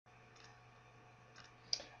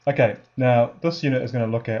Okay, now this unit is going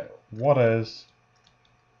to look at what is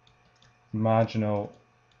marginal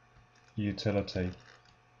utility.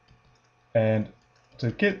 And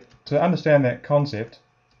to understand that concept,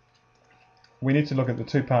 we need to look at the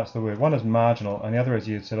two parts of the word. One is marginal and the other is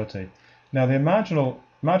utility. Now the marginal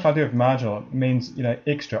idea of marginal means,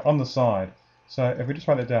 extra on the side. So if we just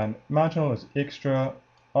write that down, marginal is extra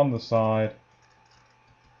on the side,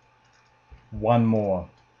 one more.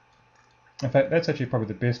 In fact, that's actually probably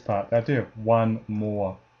the best part, the idea of one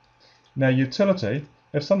more. Now utility,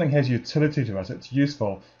 if something has utility to us, it's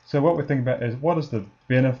useful. So what we think about is what is the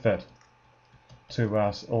benefit to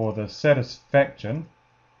us, or the satisfaction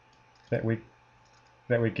that we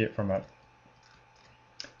get from it.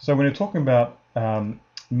 So when you're talking about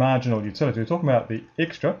marginal utility, we're talking about the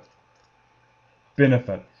extra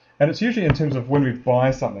benefit. And it's usually in terms of when we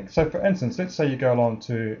buy something. So for instance, let's say you go along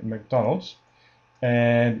to McDonald's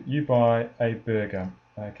and you buy a burger.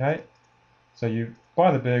 Okay, so you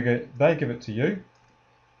buy the burger, they give it to you,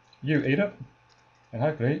 you eat it, and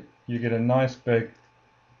hopefully you get a nice big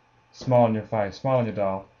smile on your face, smile on your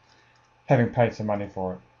dial, having paid some money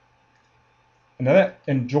for it. Now that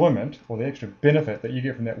enjoyment, or the extra benefit that you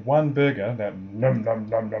get from that one burger, that num num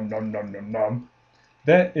num num num num num num,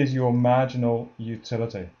 that is your marginal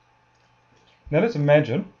utility. Now let's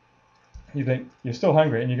imagine you think you're still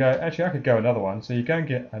hungry and you go, actually I could go another one, so you go and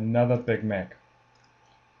get another Big Mac.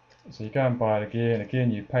 So you go and buy it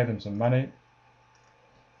again, you pay them some money,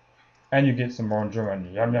 and you get some more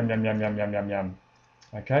enjoyment. Yum yum yum yum yum yum yum yum.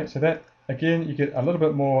 Okay, so that again you get a little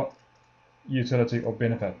bit more utility or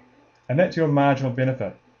benefit. And that's your marginal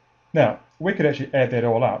benefit. Now, we could actually add that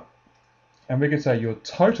all up, and we could say your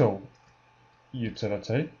total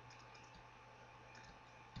utility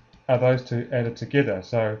are those two added together.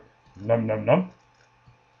 So, num num num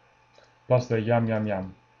plus the yum yum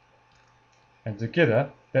yum. And together,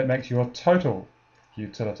 that makes your total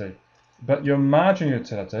utility. But your marginal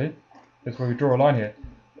utility, is where we draw a line here,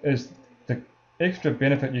 is the extra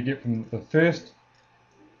benefit you get from the first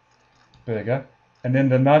burger, and then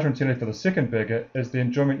the marginal utility for the second burger is the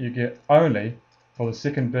enjoyment you get only for the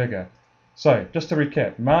second burger. So just to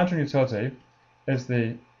recap, marginal utility is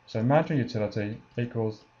marginal utility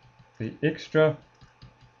equals the extra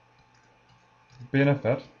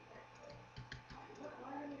benefit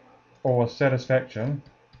or satisfaction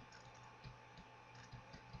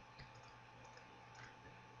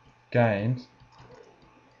gained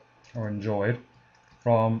or enjoyed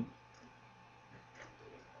from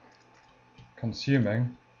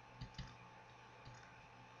consuming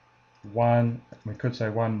one, we could say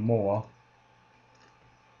one more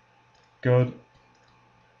good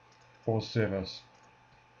or service.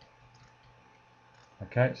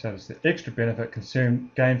 Okay, so it's the extra benefit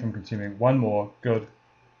gained from consuming one more good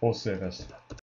or service.